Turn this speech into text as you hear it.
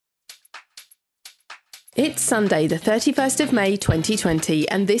It's Sunday, the 31st of May 2020,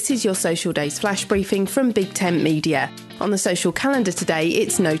 and this is your Social Days flash briefing from Big Tent Media. On the social calendar today,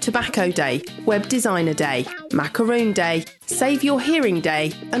 it's No Tobacco Day, Web Designer Day, Macaroon Day, Save Your Hearing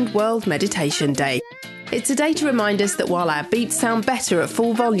Day, and World Meditation Day. It's a day to remind us that while our beats sound better at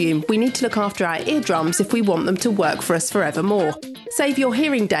full volume, we need to look after our eardrums if we want them to work for us forevermore. Save Your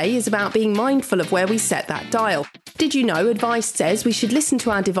Hearing Day is about being mindful of where we set that dial. Did you know advice says we should listen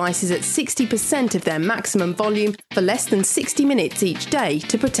to our devices at 60% of their maximum volume for less than 60 minutes each day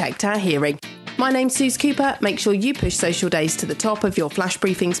to protect our hearing? My name's Suze Cooper. Make sure you push Social Days to the top of your Flash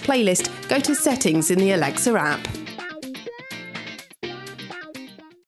Briefings playlist. Go to Settings in the Alexa app.